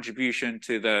your contribution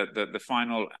to the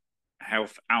final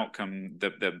health outcome,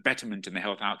 the betterment in the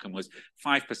health outcome was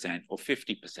 5% or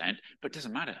 50%, but it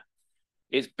doesn't matter.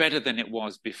 It's better than it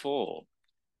was before.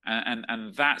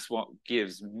 And that's what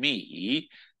gives me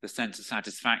the sense of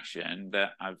satisfaction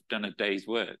that I've done a day's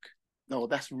work. No,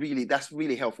 that's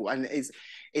really helpful. And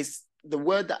it's the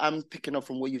word that I'm picking up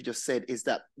from what you've just said is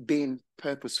that being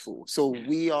purposeful. So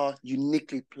we are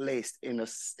uniquely placed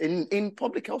in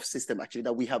public health system, actually,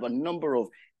 that we have a number of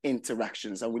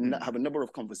interactions and we have a number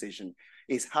of conversations.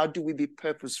 Is how do we be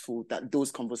purposeful that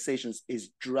those conversations is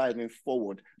driving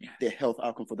forward the health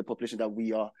outcome for the population that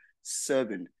we are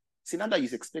serving? See, now that you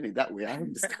explain it that way, I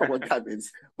understand what that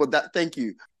means. But thank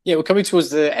you. Yeah, we're coming towards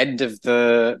the end of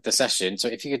the session. So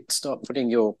if you could start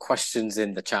putting your questions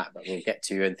in the chat that we'll get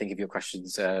to and think of your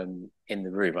questions in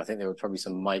the room. I think there were probably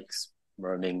some mics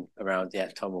roaming around. Yeah,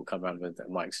 Tom will come around with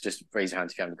mics. So just raise your hand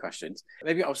if you have any questions.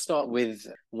 Maybe I'll start with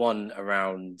one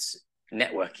around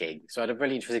networking. So I had a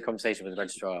really interesting conversation with the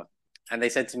registrar and they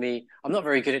said to me, I'm not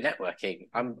very good at networking.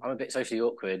 I'm a bit socially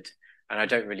awkward and I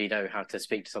don't really know how to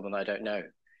speak to someone I don't know.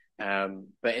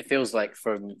 But it feels like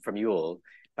from you all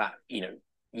that, you know,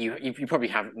 you probably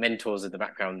have mentors in the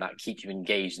background that keep you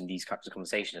engaged in these types of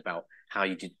conversations about how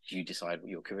you decide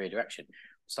your career direction. I'll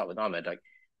start with Ahmed. Like,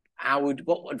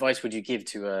 what advice would you give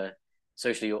to a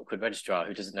socially awkward registrar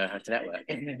who doesn't know how to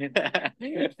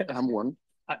network? I'm one.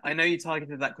 I know you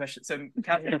targeted that question. So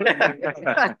Catherine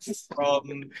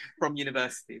from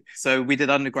university. So we did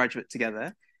undergraduate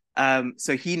together.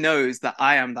 So he knows that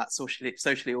I am that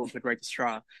socially awkward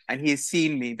registrar, and he has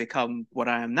seen me become what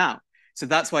I am now. So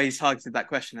that's why he's targeted that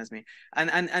question as me.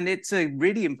 And it's a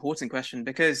really important question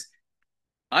because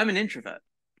I'm an introvert.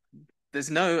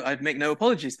 I'd make no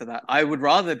apologies for that. I would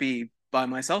rather be by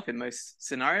myself in most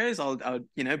scenarios. I'll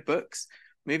books,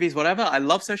 movies, whatever. I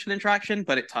love social interaction,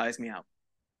 but it tires me out.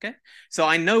 Okay. So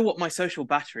I know what my social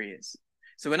battery is.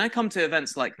 So when I come to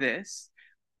events like this,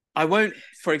 I won't,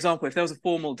 for example, if there was a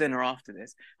formal dinner after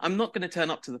this, I'm not going to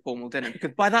turn up to the formal dinner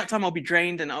because by that time I'll be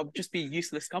drained and I'll just be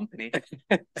useless company.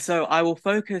 So I will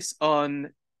focus on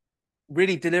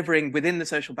really delivering within the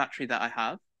social battery that I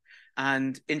have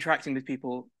and interacting with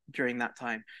people during that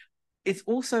time. It's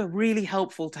also really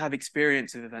helpful to have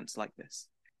experience of events like this.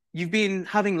 You've been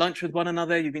having lunch with one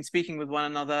another, you've been speaking with one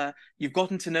another, you've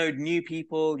gotten to know new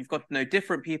people, you've got to know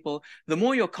different people. The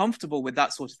more you're comfortable with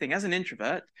that sort of thing as an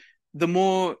introvert, the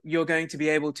more you're going to be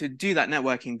able to do that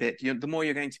networking bit, the more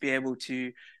you're going to be able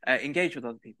to engage with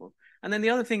other people. And then the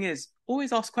other thing is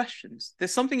always ask questions.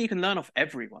 There's something you can learn off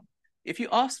everyone. If you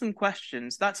ask them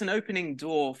questions, that's an opening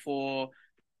door for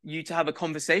you to have a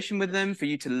conversation with them, for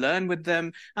you to learn with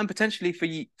them, and potentially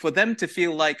for them to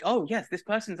feel like, oh, yes, this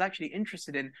person's actually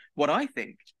interested in what I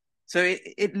think. So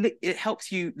it helps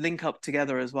you link up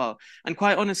together as well. And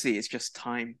quite honestly, it's just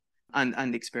time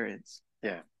and experience.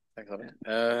 Yeah.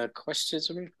 Thanks, questions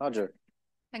for me? Hajar.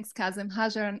 Thanks, Kazim.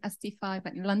 Hajar and ST5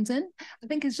 in London. I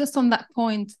think it's just on that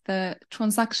point, the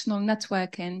transactional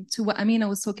networking to what Amina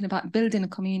was talking about, building a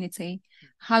community.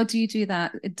 How do you do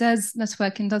that?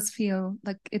 Networking does feel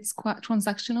like it's quite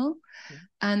transactional. Yeah.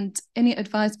 And any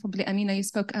advice, probably, Amina, you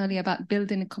spoke earlier about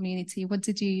building a community. What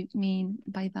did you mean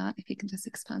by that? If you can just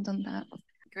expand on that.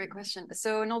 Great question.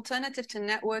 So an alternative to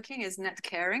networking is net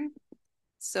caring.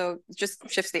 So it just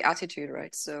shifts the attitude,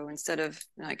 right? So instead of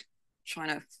like trying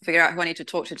to figure out who I need to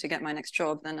talk to get my next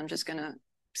job, then I'm just going to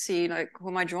see like who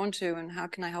am I drawn to and how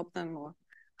can I help them, or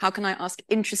how can I ask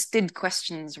interested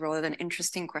questions rather than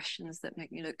interesting questions that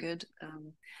make me look good.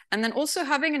 And then also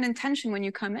having an intention when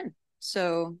you come in.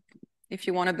 So if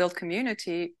you want to build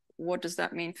community, what does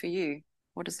that mean for you?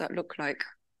 What does that look like?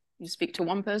 You speak to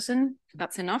one person,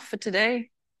 that's enough for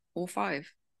today, or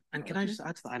 5. And can I just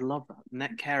add to that? I love that,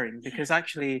 net caring, because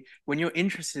actually when you're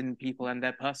interested in people and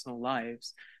their personal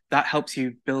lives, that helps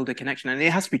you build a connection. And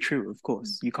it has to be true, of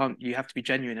course. You have to be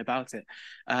genuine about it.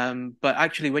 But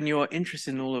actually when you're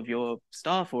interested in all of your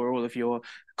staff or all of your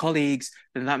colleagues,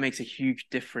 then that makes a huge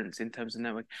difference in terms of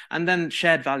network. And then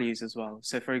shared values as well.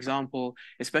 So for example,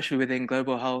 especially within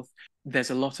global health,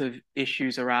 there's a lot of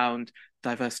issues around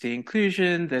diversity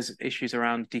inclusion. There's issues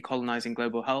around decolonizing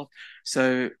global health.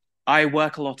 So I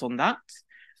work a lot on that,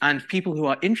 and people who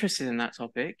are interested in that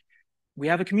topic, we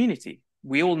have a community.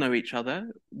 We all know each other.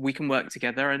 We can work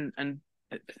together, and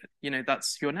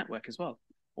that's your network as well,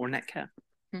 or net care.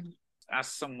 As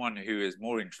someone who is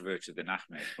more introverted than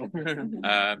Ahmed,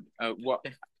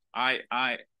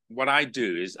 what I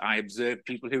do is I observe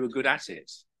people who are good at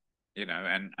it,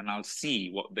 and I'll see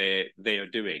what they are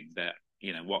doing. That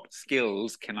what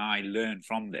skills can I learn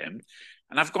from them.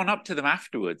 And I've gone up to them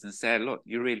afterwards and said, look,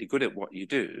 you're really good at what you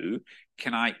do.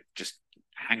 Can I just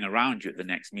hang around you at the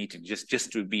next meeting,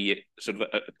 just to be sort of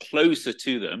closer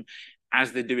to them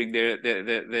as they're doing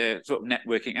their sort of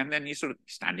networking, and then you sort of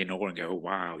stand in awe and go, oh,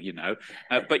 wow,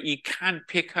 but you can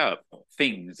pick up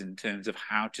things in terms of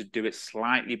how to do it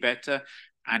slightly better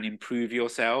and improve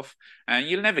yourself. And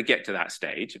you'll never get to that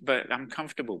stage, but I'm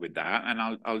comfortable with that,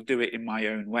 and I'll do it in my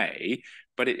own way.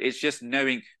 But it's just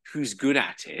knowing who's good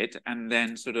at it, and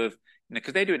then sort of,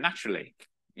 because they do it naturally,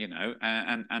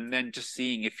 and then just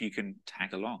seeing if you can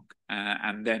tag along,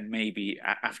 and then maybe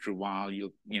after a while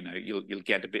you'll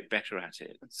get a bit better at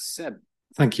it. Seb.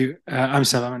 Thank you. I'm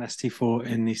Seb. I'm an ST4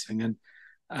 in East England,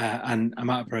 and I'm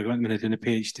at a program at the minute doing a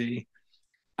PhD,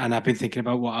 and I've been thinking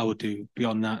about what I will do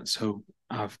beyond that. So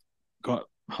I've got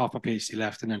half my PhD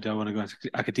left, and then do I want to go into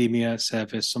academia,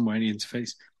 service, somewhere in the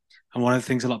interface? And one of the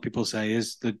things a lot of people say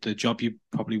is that the job you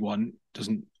probably want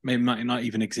might not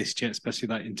even exist yet, especially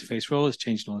that interface role is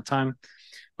changing all the time.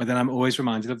 But then I'm always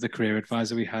reminded of the career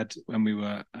advisor we had when we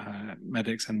were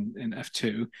medics and in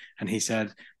F2. And he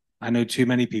said, I know too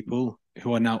many people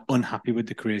who are now unhappy with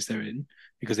the careers they're in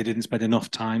because they didn't spend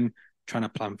enough time trying to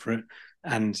plan for it.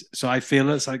 And so I feel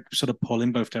it's like sort of pull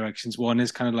in both directions. One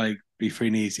is kind of like be free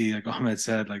and easy, like Ahmed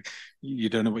said, like you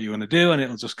don't know what you want to do and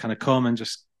it'll just kind of come and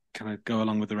just kind of go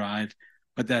along with the ride.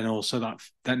 But then also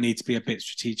that needs to be a bit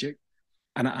strategic.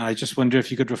 And I just wonder if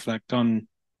you could reflect on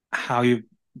how you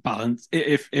balance,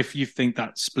 if you think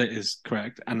that split is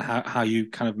correct, and how you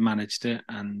kind of managed it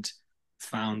and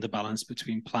found the balance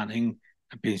between planning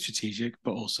and being strategic,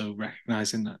 but also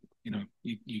recognizing that,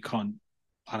 you can't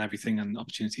plan everything and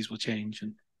opportunities will change.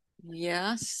 And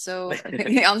yeah, so I think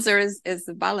the answer is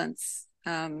the balance.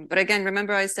 But again,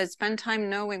 remember I said spend time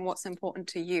knowing what's important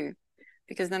to you,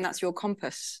 because then that's your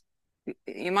compass.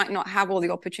 You might not have all the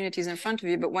opportunities in front of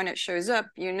you, but when it shows up,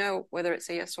 you know whether it's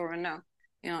a yes or a no.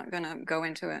 You're not going to go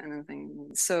into it and anything.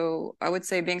 So I would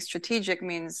say being strategic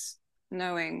means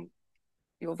knowing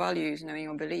your values, knowing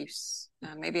your beliefs,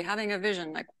 maybe having a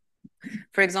vision. Like,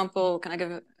 for example, can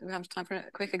I we have time for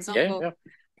a quick example?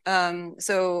 Yeah.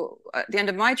 So at the end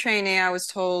of my training, I was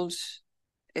told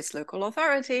it's local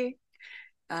authority.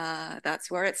 That's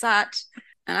where it's at.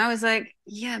 And I was like,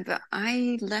 yeah, but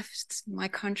I left my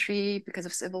country because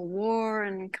of civil war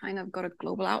and kind of got a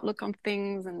global outlook on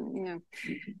things. And,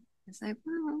 it's like,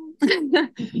 well.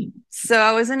 So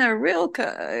I was in a real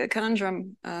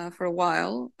conundrum for a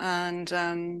while. And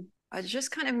I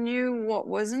just kind of knew what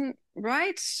wasn't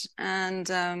right. And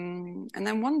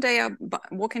then one day I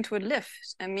walk into a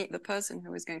lift and meet the person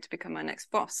who was going to become my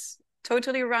next boss.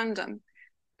 Totally random.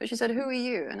 But she said, who are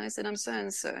you? And I said, I'm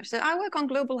so-and-so. She said, I work on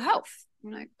global health.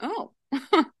 I'm like, oh.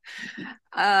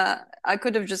 I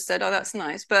could have just said, oh, that's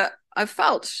nice. But I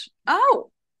felt, oh,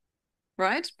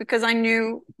 right? Because I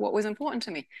knew what was important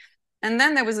to me. And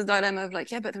then there was a dilemma of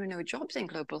like, yeah, but there are no jobs in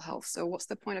global health. So what's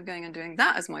the point of going and doing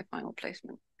that as my final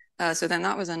placement? So then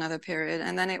that was another period.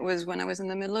 And then it was when I was in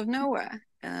the middle of nowhere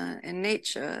in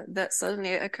nature that suddenly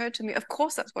it occurred to me, of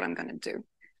course, that's what I'm going to do.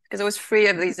 Because I was free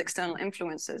of these external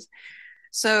influences.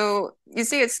 So you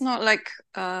see, it's not like,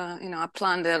 I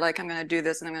planned it, like I'm going to do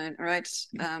this and I'm going to, right?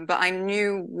 But I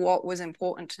knew what was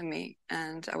important to me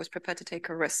and I was prepared to take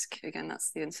a risk. Again,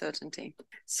 that's the uncertainty.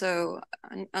 So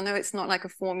I know it's not like a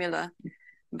formula,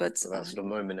 but... So that's sort of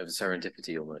moment of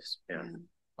serendipity almost. Yeah.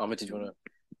 Ahmed, did you want to...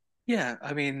 Yeah,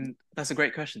 I mean, that's a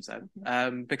great question,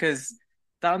 Sam, because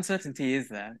that uncertainty is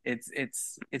there.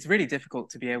 It's really difficult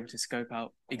to be able to scope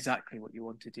out exactly what you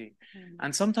want to do.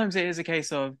 And sometimes it is a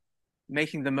case of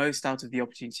making the most out of the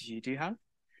opportunities you do have.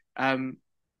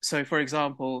 So, for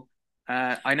example,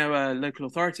 I know a local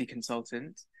authority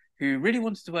consultant who really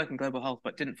wanted to work in global health,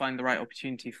 but didn't find the right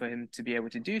opportunity for him to be able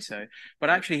to do so. But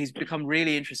actually, he's become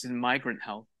really interested in migrant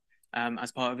health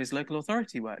as part of his local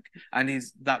authority work. And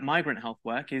that migrant health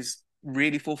work is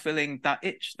really fulfilling that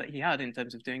itch that he had in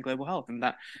terms of doing global health. And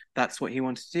that's what he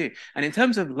wanted to do. And in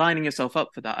terms of lining yourself up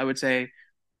for that, I would say,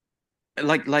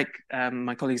 like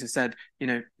my colleagues have said,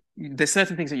 there's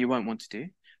certain things that you won't want to do,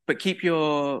 but keep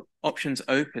your options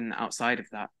open outside of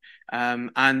that,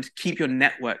 and keep your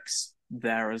networks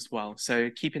there as well. So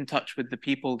keep in touch with the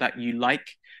people that you like,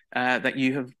 that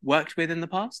you have worked with in the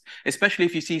past, especially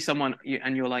if you see someone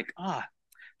and you're like,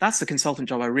 that's the consultant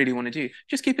job I really want to do.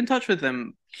 Just keep in touch with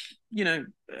them,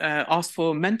 ask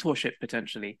for mentorship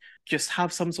potentially. Just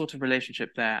have some sort of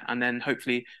relationship there. And then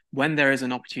hopefully when there is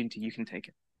an opportunity, you can take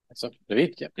it. So,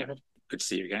 David, yeah. Good to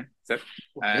see you again. So,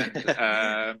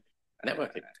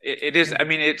 networking. It is. I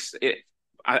mean,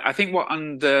 I think what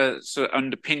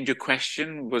underpinned your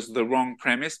question was the wrong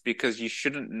premise, because you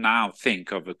shouldn't now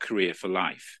think of a career for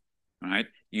life, right?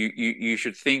 You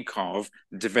should think of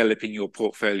developing your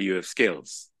portfolio of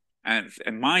skills, And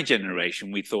in my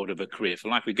generation, we thought of a career for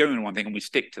life. We go in one thing and we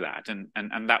stick to that,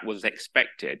 and that was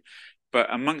expected. But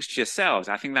amongst yourselves,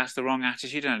 I think that's the wrong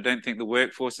attitude, and I don't think the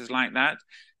workforce is like that.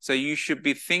 So you should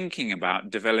be thinking about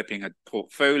developing a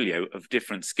portfolio of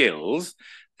different skills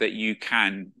that you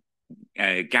can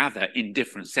gather in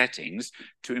different settings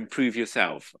to improve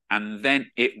yourself. And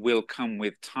then it will come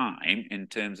with time in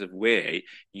terms of where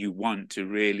you want to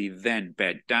really then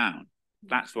bed down.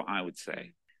 That's what I would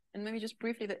say. And maybe just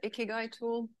briefly, the Ikigai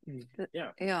tool.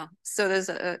 Yeah. So there's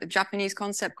a Japanese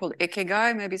concept called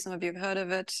Ikigai. Maybe some of you have heard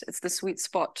of it. It's the sweet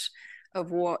spot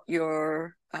of what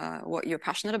you're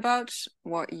passionate about,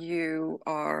 what you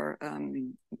are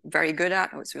very good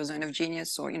at, or it's your zone of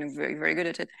genius, or very, very good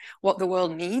at it, what the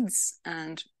world needs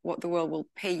and what the world will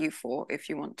pay you for if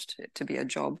you want to be a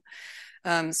job.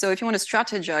 So if you want to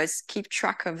strategize, keep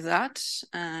track of that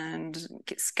and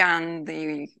scan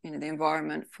the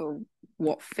environment for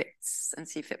what fits and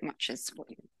see if it matches what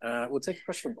you. We'll take a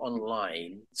question from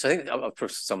online. So I think I'll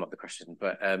sum up the question,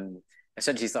 but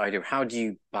essentially it's the idea of how do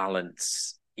you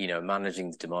balance,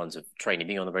 managing the demands of training.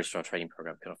 Being on the registrar training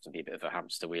program can often be a bit of a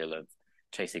hamster wheel of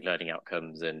chasing learning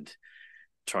outcomes and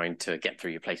trying to get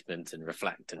through your placement and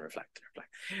reflect.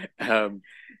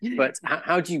 But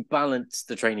how do you balance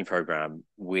the training program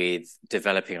with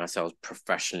developing ourselves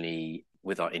professionally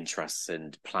with our interests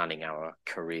and planning our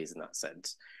careers in that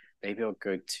sense? Maybe I'll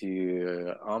go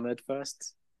to Ahmed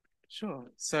first. Sure.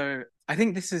 So I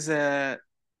think this is a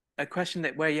question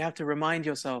where you have to remind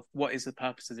yourself, what is the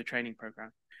purpose of the training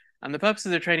program? And the purpose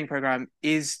of the training program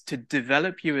is to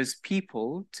develop you as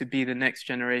people to be the next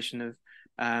generation of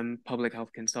public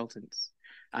health consultants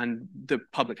and the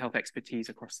public health expertise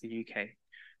across the UK.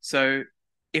 So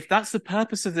if that's the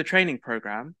purpose of the training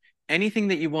program, anything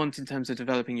that you want in terms of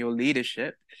developing your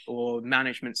leadership or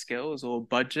management skills or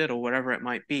budget or whatever it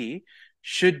might be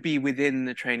should be within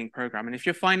the training program. And if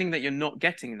you're finding that you're not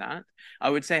getting that, I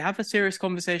would say have a serious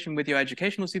conversation with your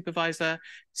educational supervisor,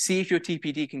 see if your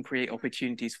TPD can create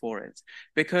opportunities for it.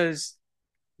 Because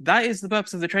that is the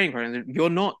purpose of the training program.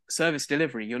 You're not service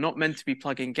delivery. You're not meant to be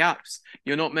plugging gaps.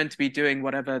 You're not meant to be doing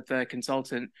whatever the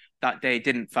consultant that day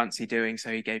didn't fancy doing,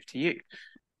 so he gave to you.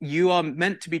 You are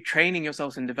meant to be training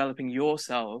yourselves and developing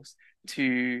yourselves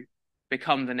to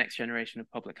become the next generation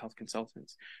of public health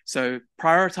consultants. So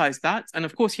prioritize that. And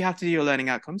of course, you have to do your learning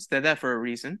outcomes. They're there for a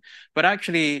reason. But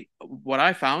actually, what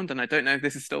I found, and I don't know if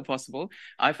this is still possible,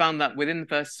 I found that within the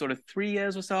first sort of 3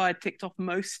 years or so, I ticked off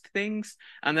most things.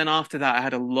 And then after that, I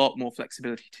had a lot more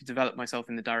flexibility to develop myself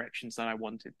in the directions that I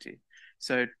wanted to.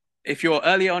 So if you're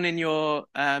early on in your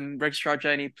registrar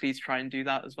journey, please try and do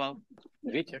that as well.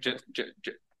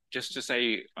 Just to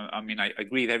say, I mean, I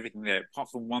agree with everything there, apart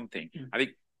from one thing. I think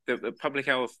the public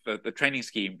health, the training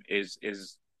scheme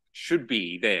should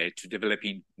be there to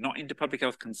developing not into public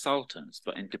health consultants,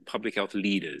 but into public health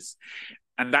leaders.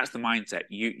 And that's the mindset.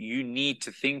 You need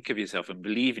to think of yourself and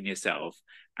believe in yourself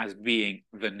as being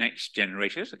the next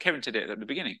generation. So Kevin said it at the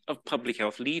beginning, of public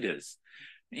health leaders.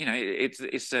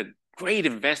 It's a great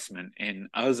investment in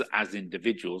us as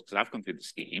individuals, because I've gone through the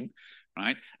scheme,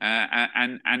 right?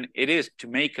 And it is to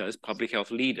make us public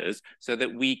health leaders so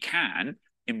that we can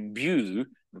imbue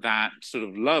that sort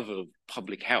of love of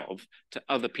public health to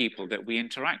other people that we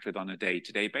interact with on a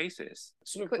day-to-day basis.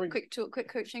 Quick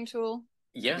coaching tool.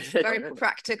 Yeah. Very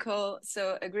practical.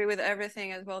 So agree with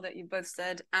everything as well that you both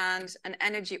said. And an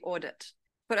energy audit.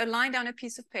 Put a line down a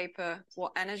piece of paper,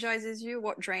 what energizes you,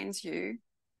 what drains you.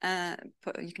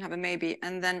 You can have a maybe,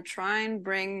 and then try and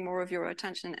bring more of your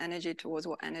attention and energy towards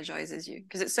what energizes you.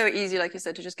 Because it's so easy, like you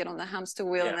said, to just get on the hamster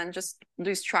wheel and then just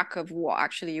lose track of what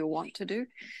actually you want to do.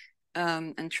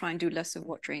 And try and do less of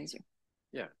what drains you.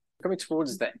 Yeah. Coming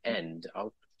towards the end,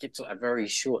 I'll give a very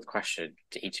short question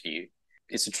to each of you.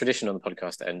 It's a tradition on the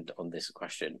podcast to end on this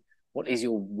question. What is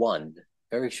your one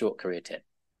very short career tip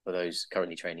for those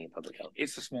currently training in public health?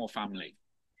 It's a small family.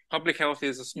 Public health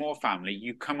is a small family.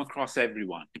 You come across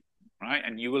everyone, right?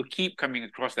 And you will keep coming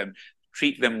across them.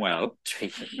 Treat them well.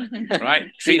 Right?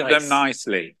 Treat them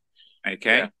nicely.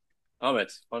 Okay? Yeah. Ahmed,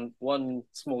 one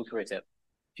small career tip.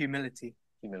 Humility.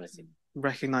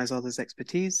 Recognize others'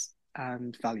 expertise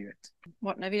and value it.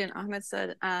 What Naveed and Ahmed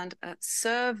said, and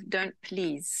serve, don't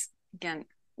please. Again,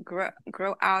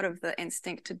 grow out of the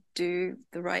instinct to do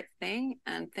the right thing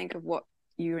and think of what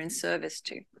you're in service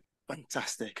to.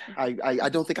 Fantastic. I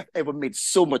don't think I've ever made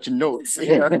so much notes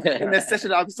in a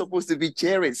session I'm supposed to be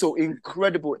chairing. So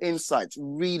incredible insights.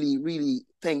 Really, really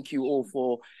thank you all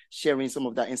for sharing some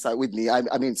of that insight with me.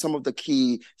 I mean, some of the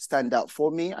key stand out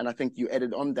for me. And I think you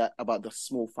added on that about the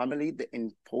small family, the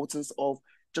importance of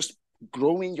just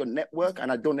growing your network,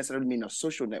 and I don't necessarily mean a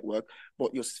social network,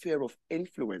 but your sphere of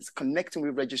influence, connecting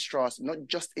with registrars, not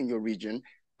just in your region,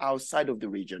 outside of the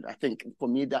region. I think for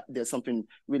me that there's something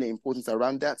really important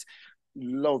around that.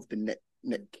 Love the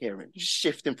net caring,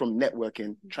 shifting from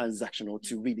networking transactional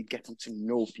to really getting to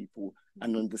know people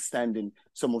and understanding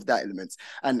some of that elements.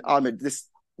 And Ahmed, this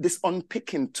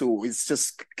unpicking tool is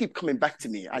just keep coming back to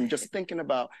me, and just thinking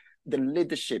about the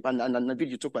leadership, and Nabil,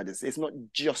 you talk about this. It's not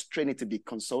just training to be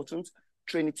consultants,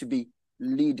 training to be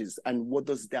leaders, and what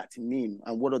does that mean,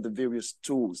 and what are the various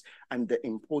tools, and the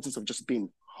importance of just being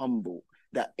humble,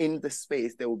 that in the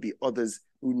space there will be others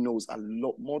who knows a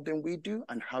lot more than we do,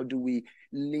 and how do we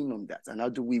lean on that, and how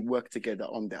do we work together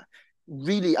on that.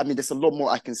 Really, I mean, there's a lot more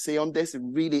I can say on this.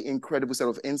 Really incredible set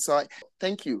of insight.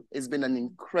 Thank you. It's been an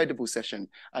incredible session,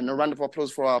 and a round of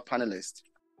applause for our panelists.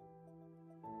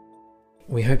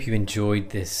 We hope you enjoyed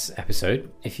this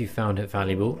episode. If you found it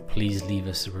valuable, please leave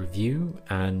us a review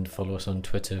and follow us on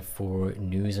Twitter for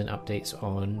news and updates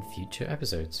on future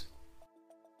episodes.